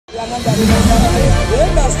Jangan dari negara yang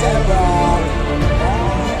bebas terbang.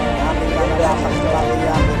 Kami akan selalu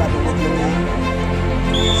yang kita dukung ini.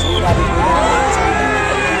 Sudah digunakan.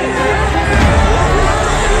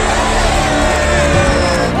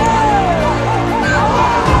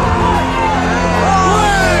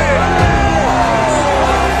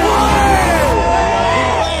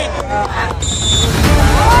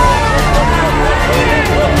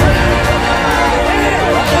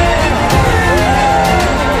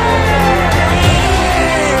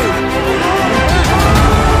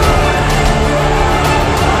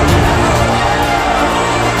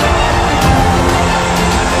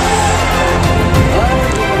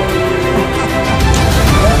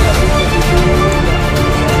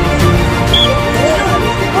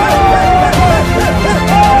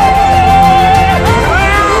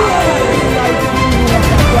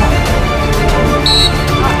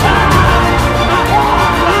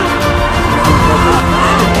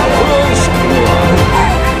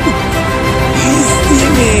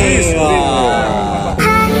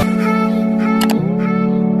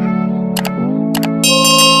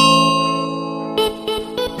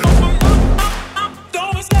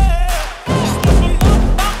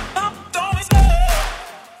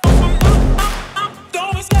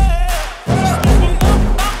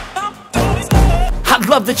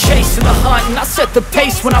 Love the chase and the hunt, and I set the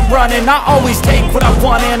pace when I'm running. I always take what I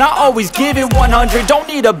want and I always give it 100. Don't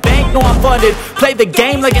need a bank, no I'm funded. Play the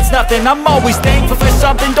game like it's nothing. I'm always thankful for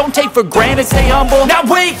something. Don't take for granted, stay humble. Now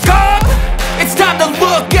wake up! It's time to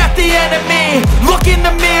look at the enemy. Look in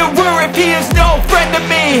the mirror if he is no friend to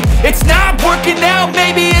me. It's not working out,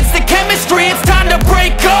 maybe it's the chemistry. It's time to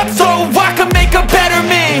break up so I can make a better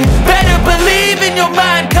me. Better believe in your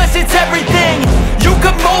mind, cause it's everything. You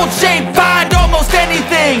can mold, shape, find almost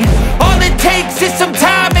anything. All it takes is some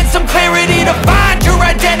time and some clarity to find your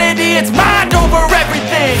identity. It's mind over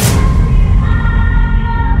everything.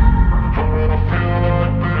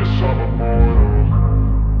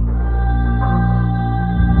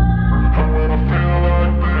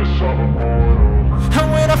 And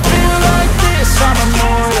when I feel like this, I'm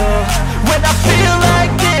immortal. When I feel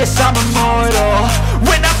like this, I'm immortal.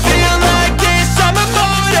 When I feel like this, I'm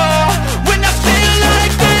immortal. When I feel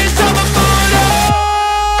like this, I'm immortal.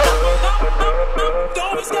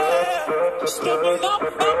 Don't be scared. Just level up.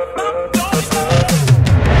 Don't be scared.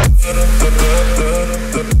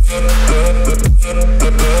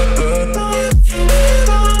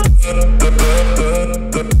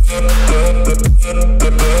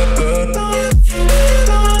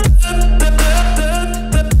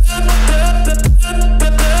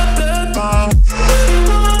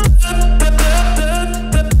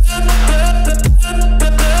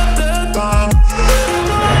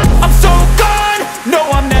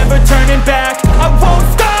 Turning back, I won't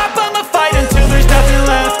stop, I'ma fight until there's nothing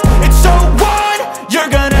left. It's so on, you're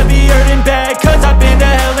gonna be hurting bad, cause I've been to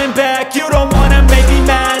hell and back. You don't wanna make me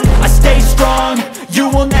mad, I stay strong, you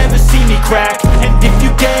will never see me crack. And if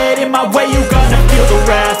you get in my way, you're gonna feel the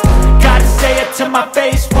wrath. Gotta say it to my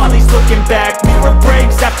face while he's looking back. Mirror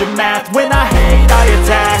breaks after math, when I hate, I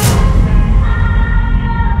attack.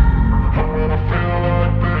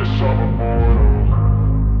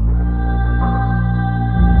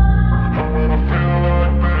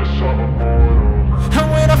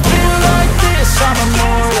 I'm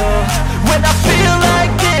immortal. When I feel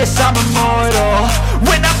like this, I'm immortal.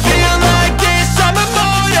 When I feel like this, I'm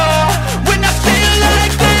immortal. When I feel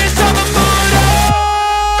like this, I'm immortal.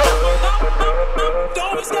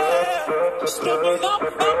 Don't be scared. Just level up.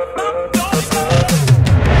 Don't be scared.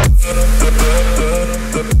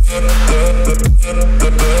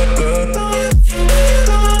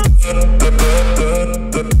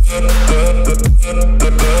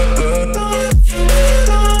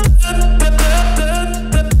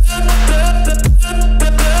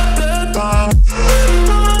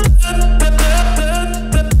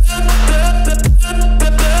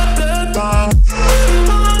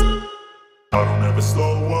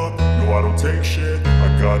 Take shit, I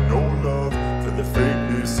got no love for the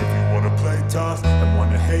fakeness. If you wanna play tough and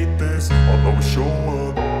wanna hate this, I'll always show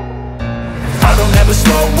up. I don't ever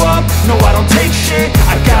slow up, no I don't take shit.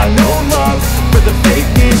 I got no love for the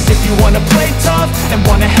fakeness. If you wanna play tough and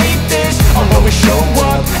wanna hate this, I'll always show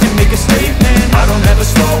up and make a statement. I don't ever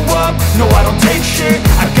slow up, no I don't take shit.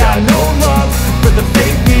 I got no love for the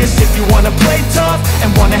fakeness. If you wanna play tough and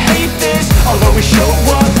wanna hate this, I'll always show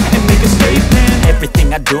up and make a statement.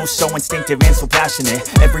 Everything I do so instinctive and so passionate.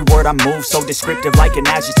 Every word I move so descriptive like an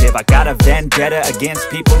adjective. I got a vendetta against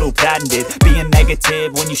people who patented being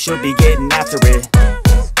negative when you should be getting after it.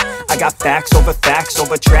 I got facts over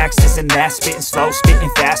tracks, this and that, spitting slow, spitting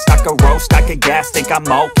fast. I could roast, I could gas, think I'm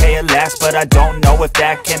okay at last, but I don't know if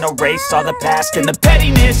that can erase all the past. And the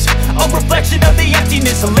pettiness, a reflection of the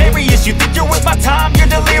emptiness. Hilarious, you think you're worth my time, you're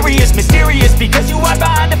delirious. Mysterious, because you hide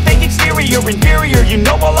behind a fake exterior. Inferior, you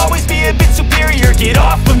know I'll always be a bit superior. Get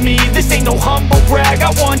off of me, this ain't no humble brag.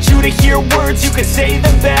 I want you to hear words, you can say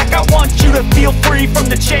them back. I want you to feel free from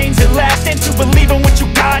the chains at last, and to believe in what you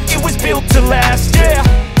got, it was built to last, yeah.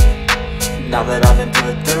 Now that I've been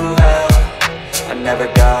put through hell, I never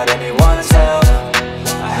got anyone's help.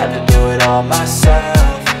 I had to do it all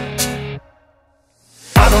myself.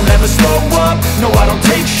 I don't ever slow up, no I don't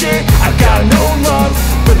take shit. I got no love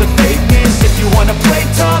for the fakeness. If you wanna play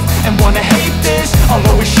tough and wanna hate this, I'll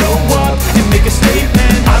always show up and make a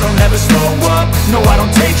statement. I don't ever slow up, no I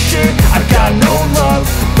don't take shit. I got no love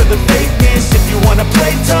for the fakeness. If you wanna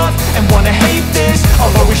play tough and wanna hate this,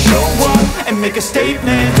 I'll always show up and make a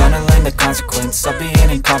statement. Gonna learn the consequence of being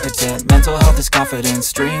incompetent. Mental health is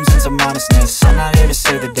confidence, dreams and some honestness. I'm not here to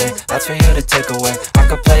save the day, that's for you to take away. I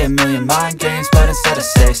could play a million mind games, but instead I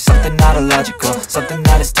say something not illogical, something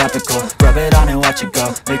that is topical. Rub it on and watch it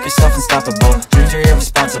go, make yourself unstoppable. Dreams are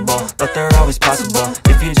irresponsible, but they're always possible.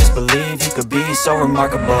 If you just believe, you could be so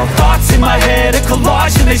remarkable. Thoughts in my head, a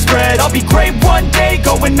collage and they spread. I'll be great one day,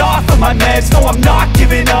 going off of my meds. No, I'm not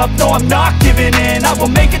giving up, no, I'm not giving in. I will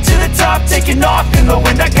make it to the top, taking off in the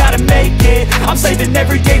wind. I gotta make it, I'm saving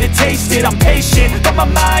every day to taste it. I'm patient, but my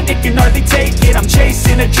mind, it can hardly take it. I'm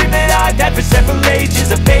chasing a dream that I've had for several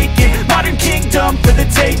ages. A vacant, modern kingdom for the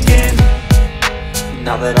taking.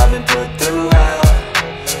 Now that I've been put through hell,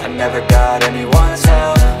 I never got anyone's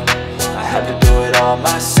help. I had to do it all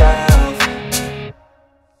myself.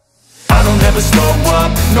 I don't ever slow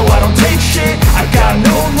up, no I don't take shit. I got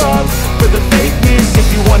no love for the fakeness. If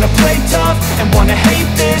you wanna play tough and wanna hate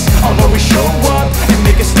this, I'll always show up and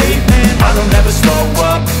make a statement. I don't ever slow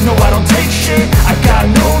up, no I don't take shit. I got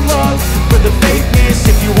no love for the fakeness.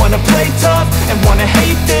 If you wanna play tough and wanna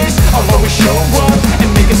hate this, I'll always show up and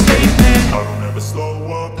make a statement. I don't ever slow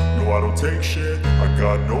up, no I don't take shit. I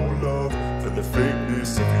got no love for the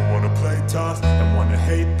fakeness. If you wanna play tough and wanna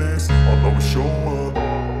hate this, I'll always show up.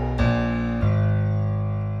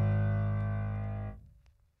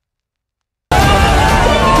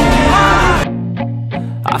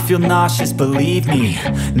 I feel nauseous, believe me.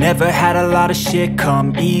 Never had a lot of shit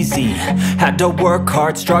come easy. Had to work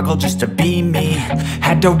hard, struggle just to be me.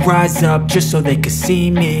 Had to rise up just so they could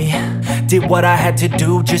see me. Did what I had to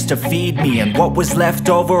do just to feed me, and what was left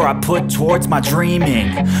over I put towards my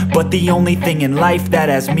dreaming. But the only thing in life that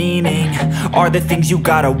has meaning are the things you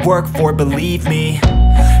gotta work for, believe me.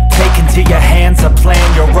 Take into your hands a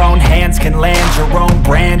plan, your own hands can land your own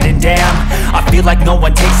brand. And damn, I feel like no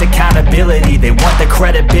one takes accountability. They want the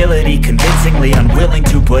credibility, convincingly unwilling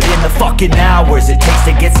to put in the fucking hours it takes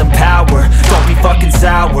to get some power. Don't be fucking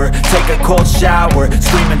sour, take a cold shower.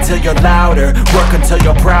 Scream until you're louder, work until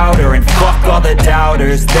you're prouder. And fuck all the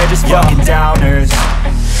doubters, they're just fucking downers.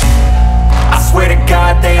 I swear to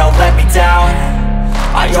God they all let me down.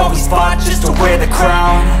 I always fought just to wear the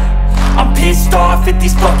crown. I'm pissed off at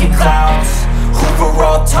these fucking clowns who were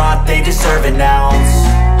all taught they deserve an ounce.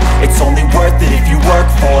 It's only worth it if you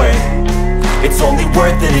work for it. It's only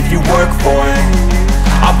worth it if you work for it.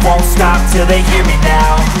 I won't stop till they hear me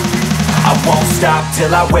now. I won't stop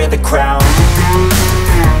till I wear the crown.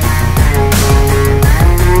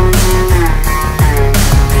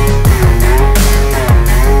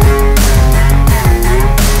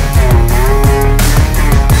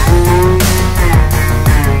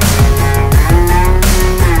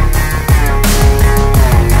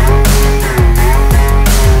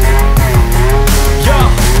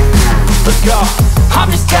 I'm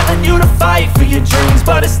just telling you to fight for your dreams,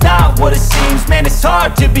 but it's not what it seems. Man, it's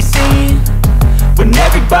hard to be seen when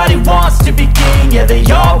everybody wants to be king. Yeah, they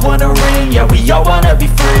all wanna ring, yeah, we all wanna be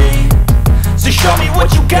free. So show me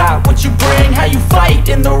what you got, what you bring, how you fight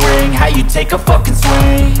in the ring, how you take a fucking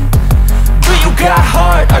swing. Do you got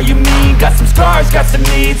heart, are you mean? Got some scars, got some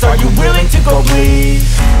needs, are you willing to go bleed?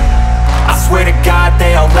 I swear to God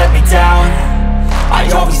they all let me down. I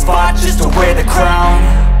always fought just to wear the crown.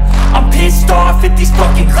 I'm pissed off at these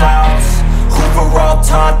fucking clowns who were all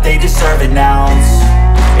taught they deserve an ounce.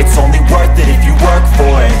 It's only worth it if you work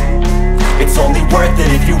for it. It's only worth it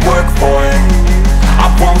if you work for it. I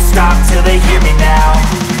won't stop till they hear me now.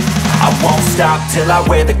 I won't stop till I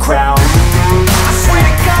wear the crown. I swear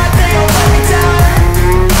to God they all let me down.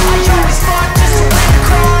 I always fought just to wear the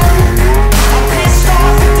crown. I'm pissed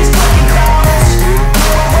off at these fucking clowns who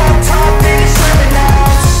were all taught they deserve an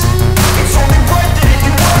ounce. It's only worth it if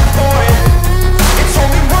you work for it. It's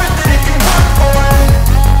only worth it if you work for it.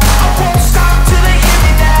 I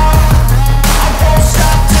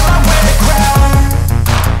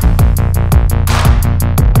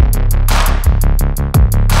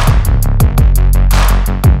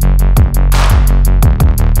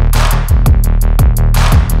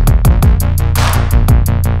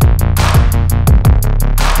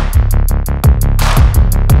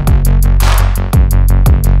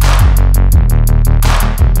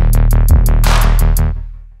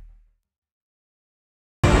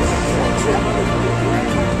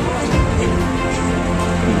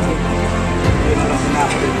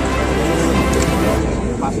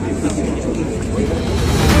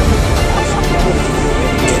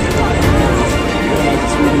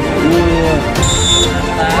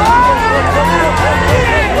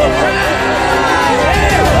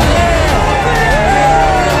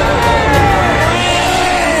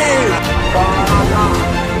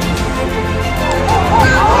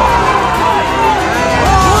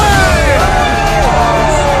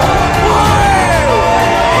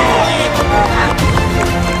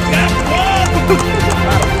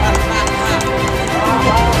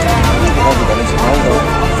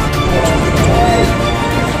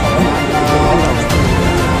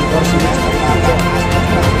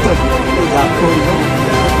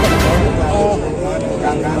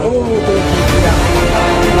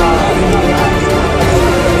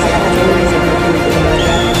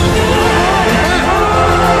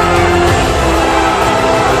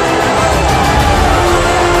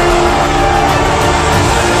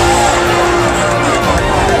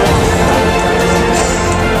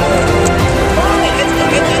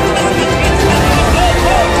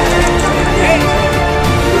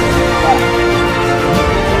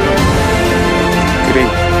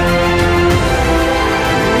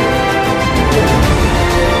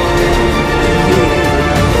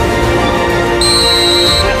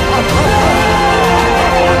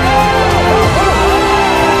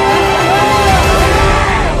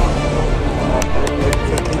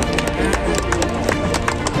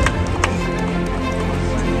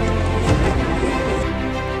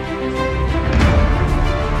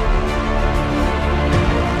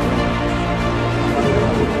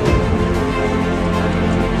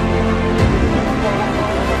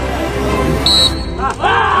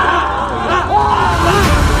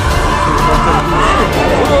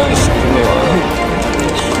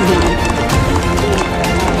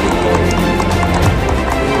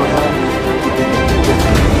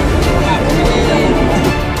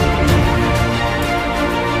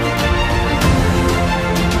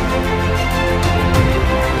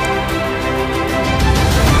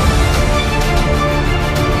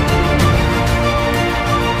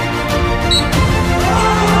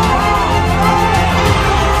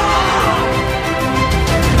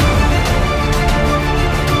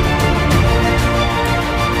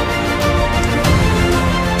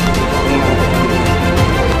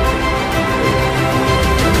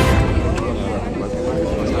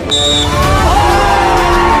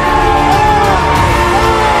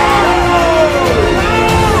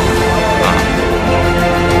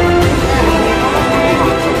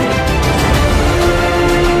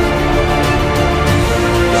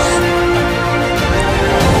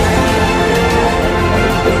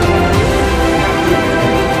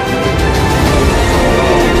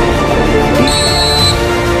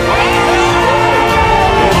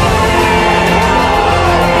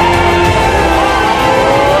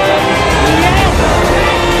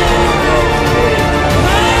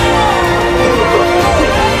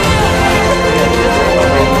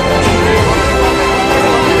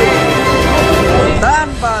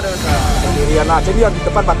Rian aja dia di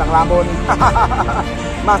depan batang lamun.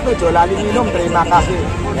 Mas Nujo lali minum, terima kasih.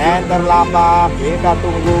 Enter lapak, kita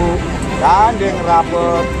tunggu. Gandeng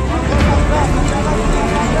rapet.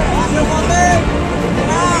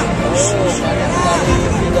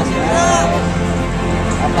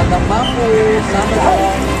 Apakah mampu sampai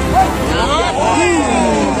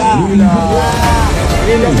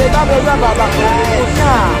ini kita bisa babak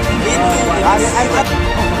berikutnya. Dari MF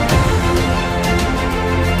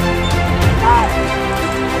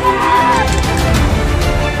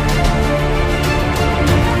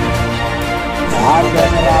harga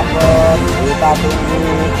rapet, kita tunggu.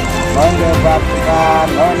 Mendebatkan,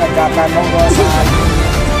 menegakkan, menggosan,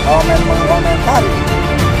 mengomentari.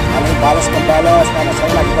 Kami balas membalas karena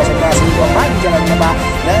saya lagi konsentrasi. Maju jalan lemak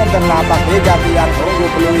dan terlapak tiga tiang tunggu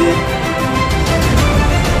peluit.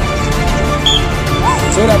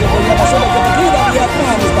 Sudah dipunya sudah kita lihat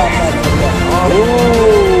Mustafa.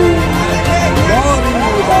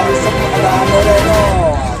 Dari semua Moreno.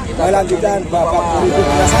 Melanjutkan babak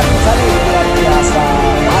berikutnya sari luar biasa.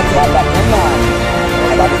 Babak menang.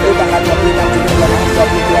 Babak itu tanggal 26 Juni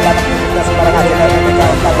 2022 babak berikutnya sekarang ada dari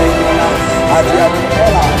PKK dari menang Haji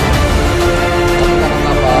Abdullah.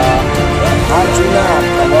 Arjuna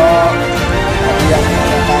kalau yang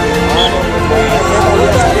mengatakan kita lihat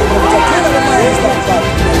saling berbicara kita bermain tempat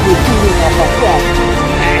itu dulu apa kuat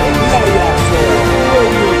kita lihat sudah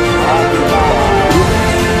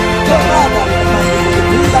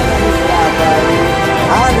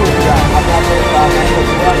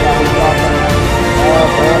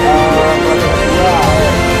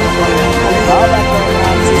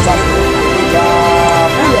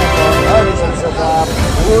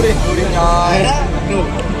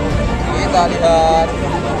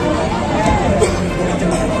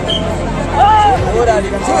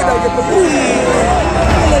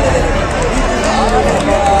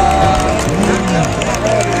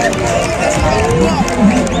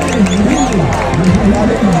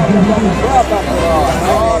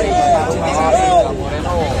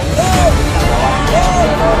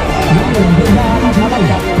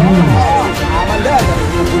Amanda dari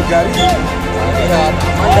Bulgaria. Lihat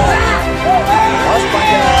Amanda. Terus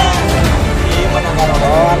panjang. Gimana kalau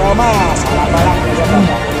Roma salah balak saja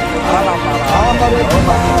Bapak. Nomor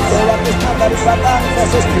 5 Dewa Krisna dari Batang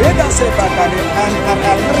versus Beda Sebatang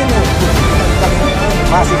NRL Merino.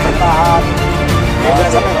 Masih bertahan. Beda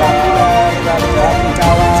spektakuler dari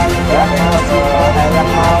kawan dan yang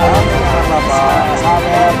mau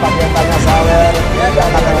sawer, paketannya sawer,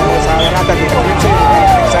 katanya sawer ada di provinsi.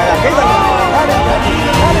 Saya kita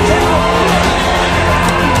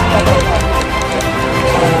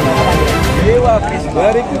Dewa Krisna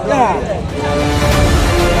berikutnya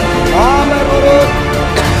nomor urut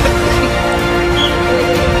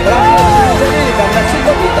jadi dan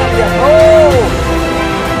Meksiko kita lihat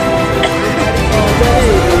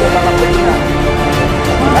jadi babak berikutnya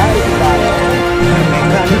dari kita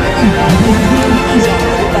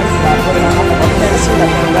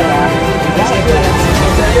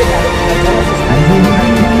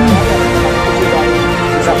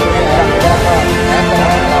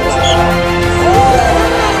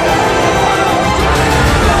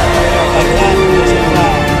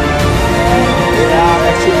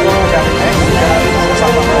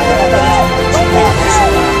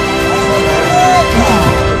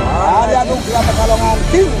Pekalongan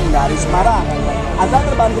King dari Semarang. Ada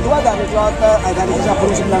terbang kedua dari kloter dari sisa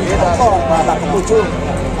burung 9 ekor babak ke-7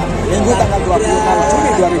 Minggu tanggal 26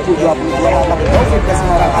 Juni 2022 babak Taufik ke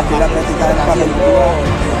Semarang Adil Atletika pada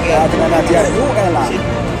dengan hadiah Nuela.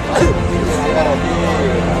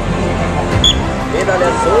 Kita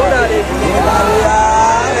lihat sudah di kita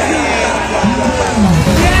lihat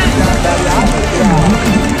dari Afrika.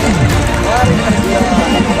 Mari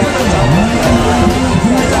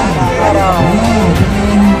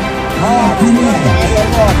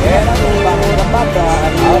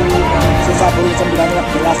sisa burung 19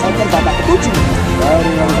 ekor babak ke-7 dari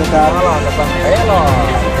yang kita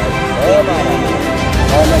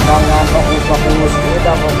oleh tangan fokus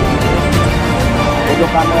kita untuk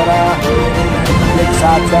kamera klik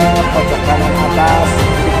saja pojok kanan atas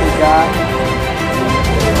ketiga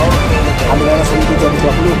ambil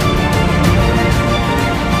 1720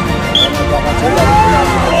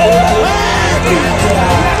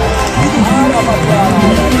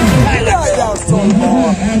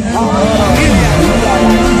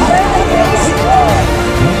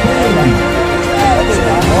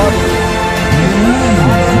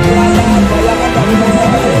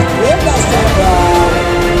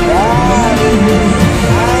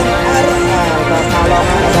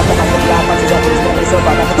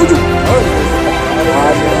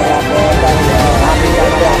 Ketujuh.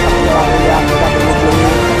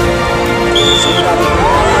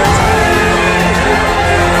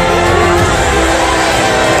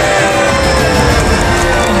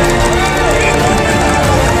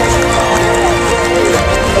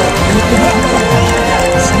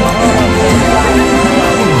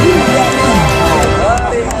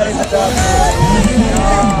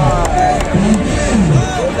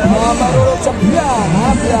 Nomor 9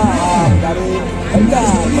 Abraham dari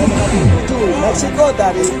England, nomor 7 Meksiko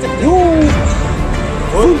dari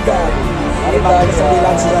Bulgaria. Dari nomor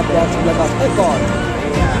 9 sudah 19 ekor.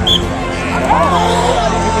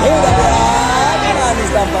 Manis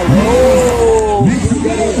tampil.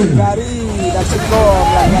 Bulgari Meksiko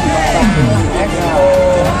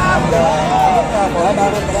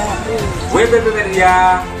melanggar batas. WBB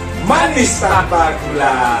Media manis tanpa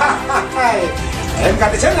gula.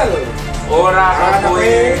 MKT Channel. Ora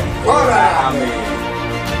akui, ora ame.